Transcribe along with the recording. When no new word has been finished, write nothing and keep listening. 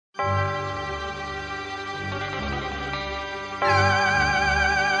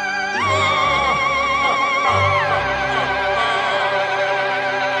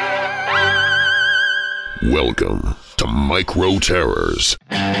Welcome to Micro Terrors.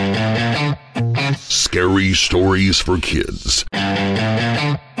 Scary stories for kids,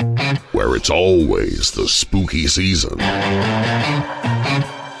 where it's always the spooky season,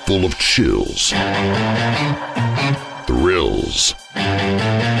 full of chills, thrills,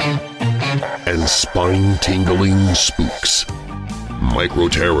 and spine-tingling spooks. Micro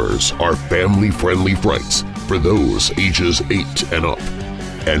Terrors are family-friendly frights for those ages 8 and up.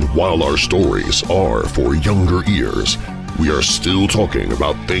 And while our stories are for younger ears, we are still talking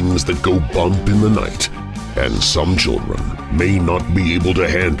about things that go bump in the night, and some children may not be able to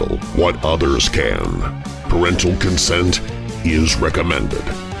handle what others can. Parental consent is recommended.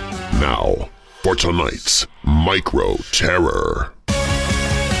 Now, for tonight's Micro Terror.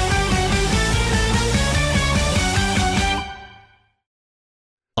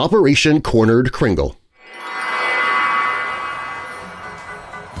 Operation Cornered Kringle.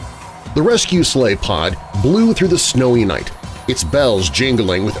 The rescue sleigh pod blew through the snowy night, its bells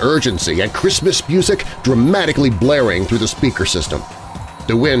jingling with urgency and Christmas music dramatically blaring through the speaker system.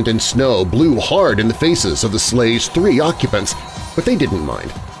 The wind and snow blew hard in the faces of the sleigh's 3 occupants, but they didn't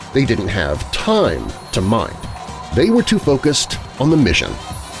mind. They didn't have time to mind. They were too focused on the mission.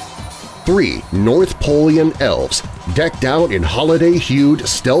 3 North Polian elves, decked out in holiday-hued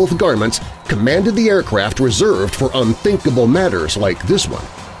stealth garments, commanded the aircraft reserved for unthinkable matters like this one.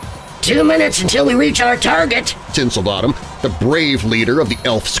 2 minutes until we reach our target, Tinselbottom, the brave leader of the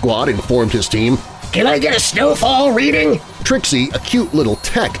elf squad, informed his team. Can I get a snowfall reading? Trixie, a cute little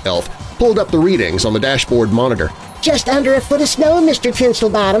tech elf, pulled up the readings on the dashboard monitor. Just under a foot of snow, Mr.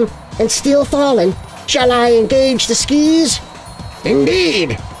 Tinselbottom, and still falling. Shall I engage the skis?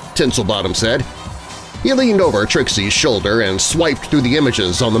 Indeed, Tinselbottom said. He leaned over Trixie's shoulder and swiped through the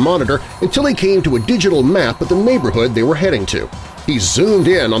images on the monitor until he came to a digital map of the neighborhood they were heading to. He zoomed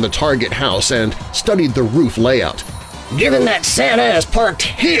in on the target house and studied the roof layout. Given that Santa is parked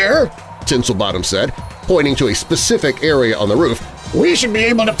here, Tinselbottom said, pointing to a specific area on the roof, we should be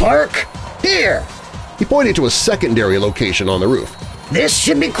able to park here. He pointed to a secondary location on the roof. This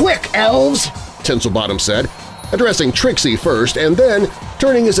should be quick, elves, Tinselbottom said, addressing Trixie first and then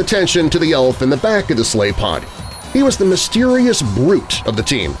turning his attention to the elf in the back of the sleigh pod. He was the mysterious brute of the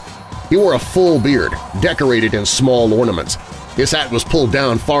team. He wore a full beard, decorated in small ornaments. His hat was pulled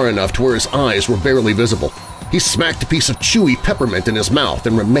down far enough to where his eyes were barely visible. He smacked a piece of chewy peppermint in his mouth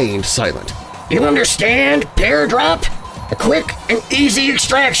and remained silent. You understand, pear drop? A quick and easy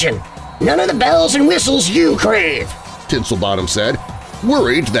extraction. None of the bells and whistles you crave, Tinselbottom said,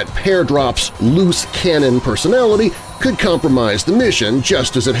 worried that Pear Drop's loose cannon personality could compromise the mission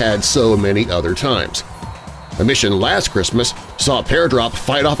just as it had so many other times. The mission last Christmas saw Pear Drop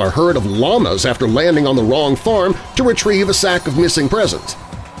fight off a herd of llamas after landing on the wrong farm to retrieve a sack of missing presents.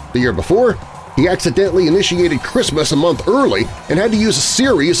 The year before, he accidentally initiated Christmas a month early and had to use a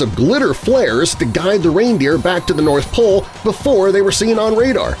series of glitter flares to guide the reindeer back to the North Pole before they were seen on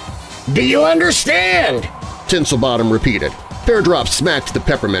radar. Do you understand? Tinselbottom repeated. Pear Drop smacked the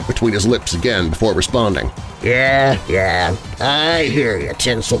peppermint between his lips again before responding. Yeah, I hear you,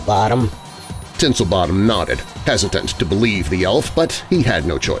 Tinselbottom. Tinselbottom nodded, hesitant to believe the elf, but he had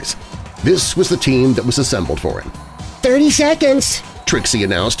no choice. This was the team that was assembled for him. 30 seconds, Trixie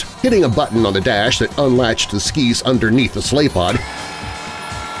announced, hitting a button on the dash that unlatched the skis underneath the sleigh pod.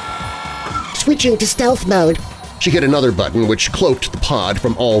 switching to stealth mode. She hit another button which cloaked the pod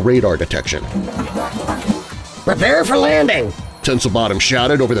from all radar detection. Prepare for landing, Tinselbottom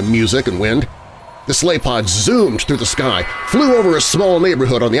shouted over the music and wind. The sleigh pod zoomed through the sky, flew over a small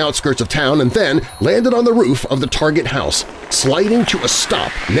neighborhood on the outskirts of town, and then landed on the roof of the target house, sliding to a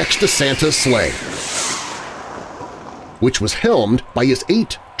stop next to Santa's sleigh, which was helmed by his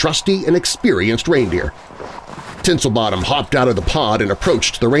 8 trusty and experienced reindeer. Tinselbottom hopped out of the pod and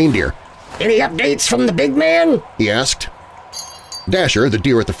approached the reindeer. Any updates from the big man? He asked. Dasher, the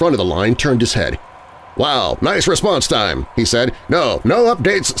deer at the front of the line, turned his head. "Wow, nice response time," he said. No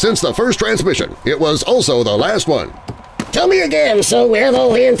updates since the first transmission. It was also the last one." Tell me again so we have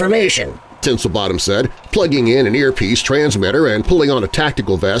all the information, Tinselbottom said, plugging in an earpiece transmitter and pulling on a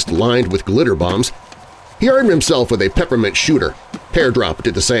tactical vest lined with glitter bombs. He armed himself with a peppermint shooter. Pear Drop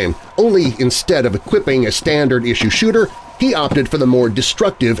did the same, only instead of equipping a standard-issue shooter, he opted for the more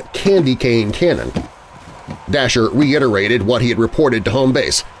destructive candy cane cannon. Dasher reiterated what he had reported to home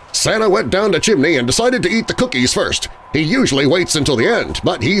base. "Santa went down the chimney and decided to eat the cookies first. He usually waits until the end,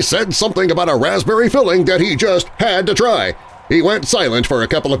 but he said something about a raspberry filling that he just had to try. He went silent for a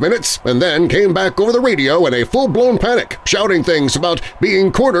couple of minutes and then came back over the radio in a full-blown panic, shouting things about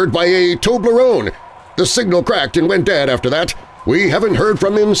being cornered by a Toblerone. The signal cracked and went dead after that. We haven't heard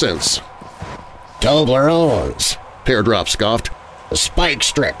from him since." Toblerones, Peardrop scoffed. the spike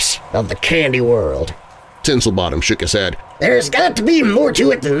strips of the candy world. Tinselbottom shook his head. There's got to be more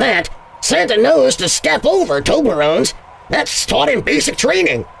to it than that. Santa knows to step over Toblerones. That's taught in basic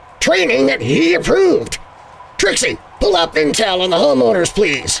training. Training that he approved. Trixie, pull up intel on the homeowners,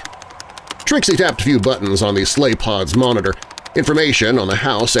 please. Trixie tapped a few buttons on the sleigh pod's monitor. Information on the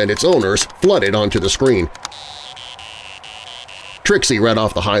house and its owners flooded onto the screen. Trixie read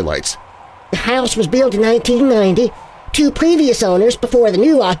off the highlights. The house was built in 1990. 2 previous owners before the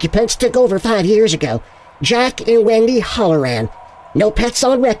new occupants took over 5 years ago. Jack and Wendy Holloran. No pets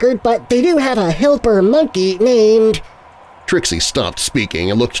on record, but they do have a helper monkey named… Trixie stopped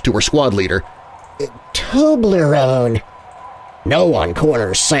speaking and looked to her squad leader. Toblerone. No one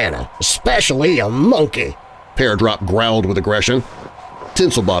corners Santa, especially a monkey. Peardrop growled with aggression.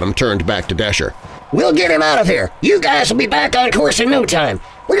 Tinselbottom turned back to Dasher. We'll get him out of here. You guys will be back on course in no time.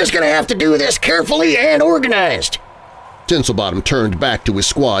 We're just gonna have to do this carefully and organized. Tinselbottom turned back to his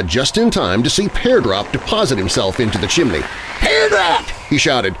squad just in time to see Peardrop deposit himself into the chimney. Peardrop! He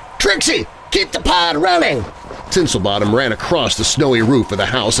shouted. Trixie, keep the pod running! Tinselbottom ran across the snowy roof of the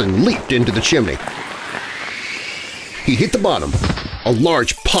house and leaped into the chimney. He hit the bottom. A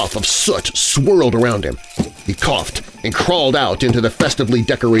large puff of soot swirled around him. He coughed and crawled out into the festively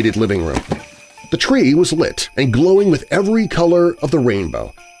decorated living room. The tree was lit and glowing with every color of the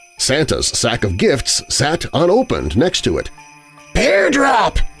rainbow. Santa's sack of gifts sat unopened next to it.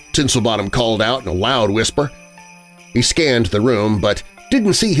 Peardrop! Tinselbottom called out in a loud whisper. He scanned the room but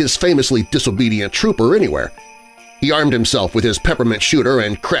didn't see his famously disobedient trooper anywhere. He armed himself with his peppermint shooter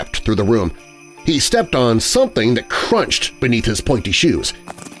and crept through the room. He stepped on something that crunched beneath his pointy shoes.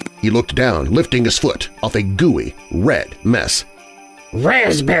 He looked down, lifting his foot off a gooey, red mess.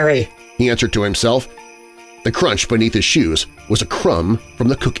 Raspberry! He answered to himself. The crunch beneath his shoes was a crumb from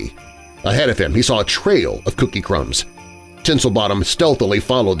the cookie. Ahead of him he saw a trail of cookie crumbs. Tinselbottom stealthily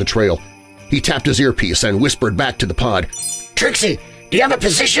followed the trail. He tapped his earpiece and whispered back to the pod. Trixie, do you have a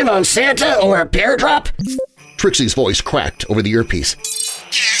position on Santa or Peardrop? Trixie's voice cracked over the earpiece.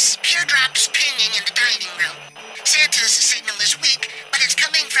 Yes, Peardrop's pinging in the dining room. Santa's signal is weak, but it's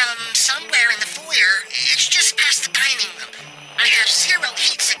coming from somewhere in the foyer. It's just past the dining room. I have 0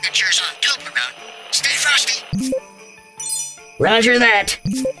 heat signatures on Toblerone. Stay frosty. Roger that.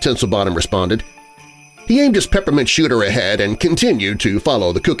 Tinselbottom responded. He aimed his peppermint shooter ahead and continued to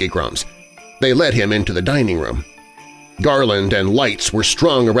follow the cookie crumbs. They led him into the dining room. Garland and lights were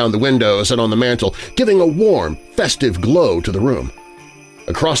strung around the windows and on the mantel, giving a warm, festive glow to the room.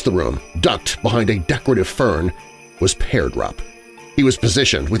 Across the room, ducked behind a decorative fern, was Peardrop. He was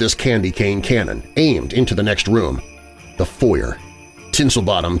positioned with his candy cane cannon, aimed into the next room, the foyer.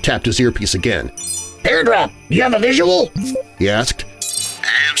 Tinselbottom tapped his earpiece again. Peardrop, you have a visual? He asked.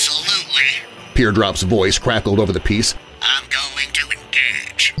 Absolutely. Peardrop's voice crackled over the piece. I'm going to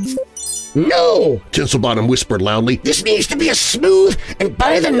engage. No! Tinselbottom whispered loudly. This needs to be a smooth and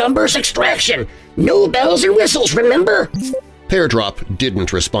by-the-numbers extraction. No bells and whistles, remember? Peardrop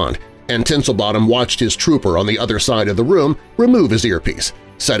didn't respond, and Tinselbottom watched his trooper on the other side of the room remove his earpiece,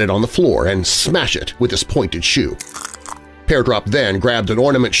 set it on the floor, and smash it with his pointed shoe. Peardrop then grabbed an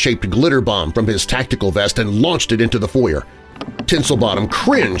ornament-shaped glitter bomb from his tactical vest and launched it into the foyer. Tinselbottom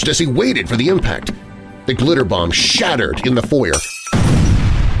cringed as he waited for the impact. The glitter bomb shattered in the foyer,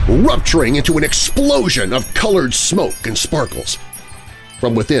 rupturing into an explosion of colored smoke and sparkles.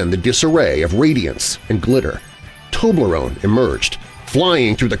 From within the disarray of radiance and glitter, Toblerone emerged,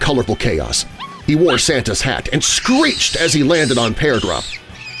 flying through the colorful chaos. He wore Santa's hat and screeched as he landed on Peardrop.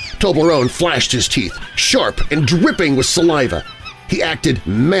 Toblerone flashed his teeth, sharp and dripping with saliva. He acted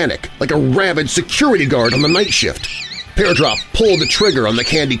manic, like a rabid security guard on the night shift. Peardrop pulled the trigger on the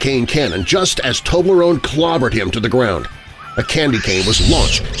candy cane cannon just as Toblerone clobbered him to the ground. A candy cane was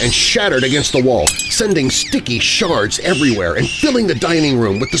launched and shattered against the wall, sending sticky shards everywhere and filling the dining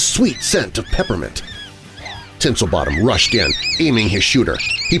room with the sweet scent of peppermint. Tinselbottom rushed in, aiming his shooter.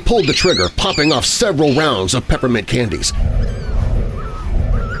 He pulled the trigger, popping off several rounds of peppermint candies.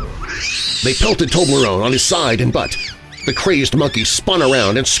 They pelted Toblerone on his side and butt. The crazed monkey spun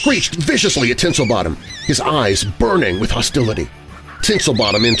around and screeched viciously at Tinselbottom, his eyes burning with hostility.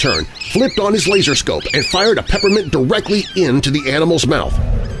 Tinselbottom, in turn, flipped on his laser scope and fired a peppermint directly into the animal's mouth.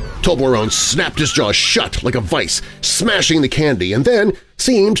 Toblerone snapped his jaws shut like a vice, smashing the candy, and then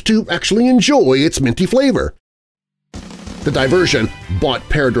seemed to actually enjoy its minty flavor. The diversion bought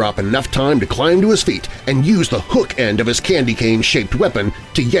Peardrop enough time to climb to his feet and use the hook end of his candy cane-shaped weapon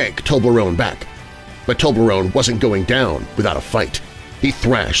to yank Toblerone back. But Toblerone wasn't going down without a fight. He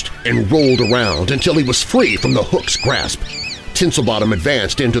thrashed and rolled around until he was free from the hook's grasp. Tinselbottom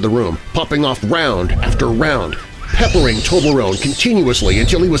advanced into the room, popping off round after round, peppering Toblerone continuously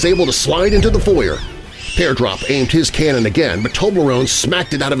until he was able to slide into the foyer. Peardrop aimed his cannon again, but Toblerone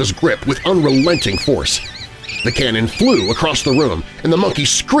smacked it out of his grip with unrelenting force. The cannon flew across the room, and the monkey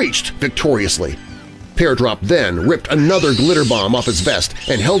screeched victoriously. Peardrop then ripped another glitter bomb off his vest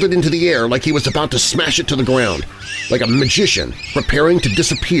and held it into the air like he was about to smash it to the ground, like a magician preparing to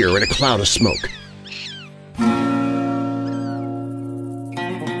disappear in a cloud of smoke.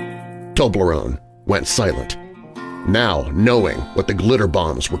 Toblerone went silent, now knowing what the glitter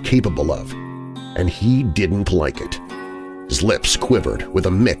bombs were capable of, and he didn't like it. His lips quivered with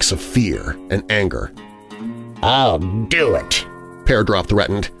a mix of fear and anger. "I'll do it," Peardrop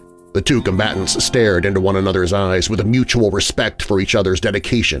threatened. The two combatants stared into one another's eyes with a mutual respect for each other's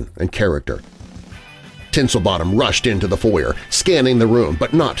dedication and character. Tinselbottom rushed into the foyer, scanning the room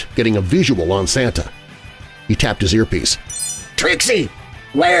but not getting a visual on Santa. He tapped his earpiece. "Trixie!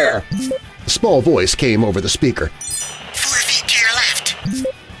 Where?" A small voice came over the speaker. 4 feet to your left.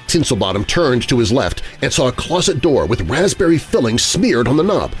 Tinselbottom turned to his left and saw a closet door with raspberry filling smeared on the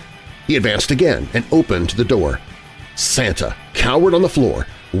knob. He advanced again and opened the door. Santa cowered on the floor,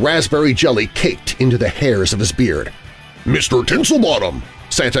 raspberry jelly caked into the hairs of his beard. Mr. Tinselbottom!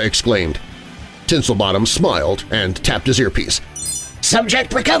 Santa exclaimed. Tinselbottom smiled and tapped his earpiece.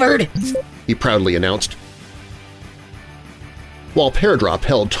 "Subject recovered!" he proudly announced. While Peardrop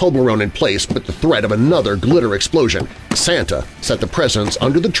held Toblerone in place with the threat of another glitter explosion, Santa set the presents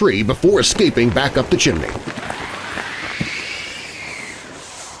under the tree before escaping back up the chimney.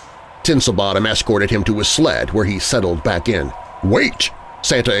 Tinselbottom escorted him to his sled where he settled back in. Wait!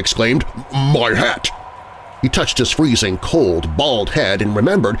 Santa exclaimed. My hat! He touched his freezing, cold, bald head and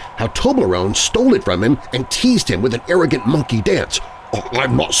remembered how Toblerone stole it from him and teased him with an arrogant monkey dance.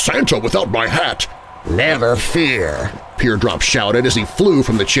 I'm not Santa without my hat! "Never fear," Peardrop shouted as he flew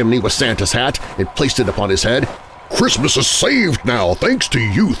from the chimney with Santa's hat and placed it upon his head. Christmas is saved now thanks to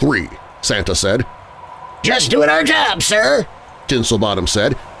you three, Santa said. "Just doing our job, sir," Tinselbottom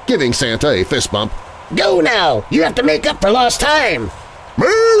said, giving Santa a fist bump. "Go now! You have to make up for lost time!"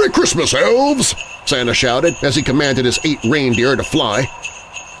 Merry Christmas, elves! Santa shouted as he commanded his 8 reindeer to fly.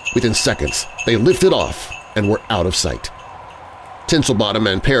 Within seconds, they lifted off and were out of sight. Tinselbottom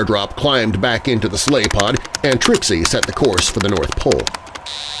and Peardrop climbed back into the sleigh pod, and Trixie set the course for the North Pole.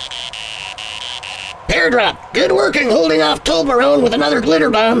 "Peardrop, good working holding off Toblerone with another glitter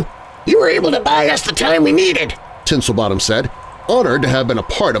bomb. You were able to buy us the time we needed," Tinselbottom said, honored to have been a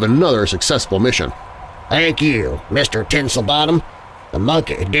part of another successful mission. "Thank you, Mr. Tinselbottom. The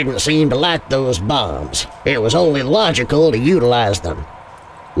monkey didn't seem to like those bombs. It was only logical to utilize them."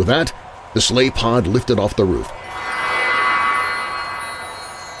 With that, the sleigh pod lifted off the roof.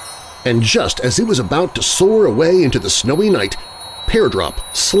 And just as it was about to soar away into the snowy night, Peardrop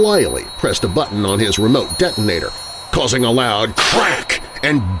slyly pressed a button on his remote detonator, causing a loud crack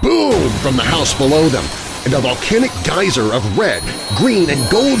and boom from the house below them, and a volcanic geyser of red, green, and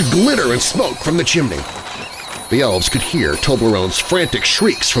gold glitter and smoke from the chimney. The elves could hear Toblerone's frantic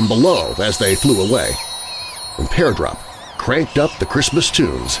shrieks from below as they flew away, and Peardrop cranked up the Christmas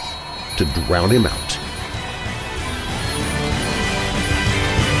tunes to drown him out.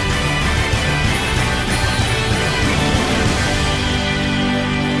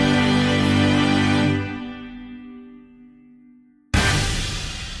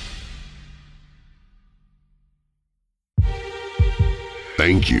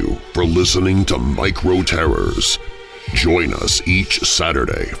 Thank you for listening to Micro Terrors. Join us each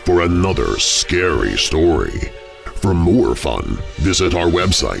Saturday for another scary story. For more fun, visit our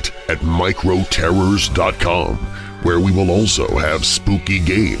website at microterrors.com, where we will also have spooky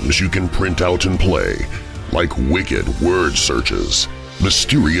games you can print out and play, like wicked word searches,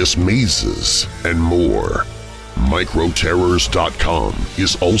 mysterious mazes, and more. Microterrors.com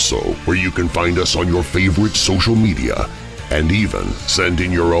is also where you can find us on your favorite social media and even send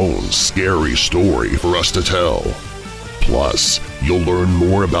in your own scary story for us to tell. Plus, you'll learn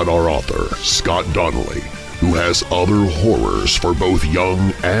more about our author, Scott Donnelly, who has other horrors for both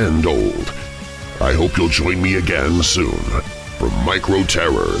young and old. I hope you'll join me again soon for Micro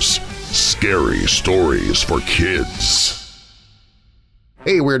Terrors, Scary Stories for Kids.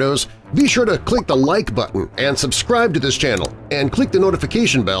 Hey Weirdos! Be sure to click the like button and subscribe to this channel, and click the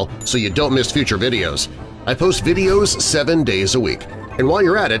notification bell so you don't miss future videos. I post videos 7 days a week. And while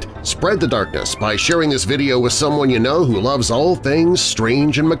you're at it, spread the darkness by sharing this video with someone you know who loves all things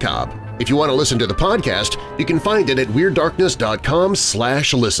strange and macabre. If you want to listen to the podcast, you can find it at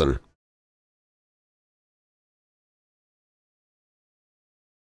WeirdDarkness.com/listen.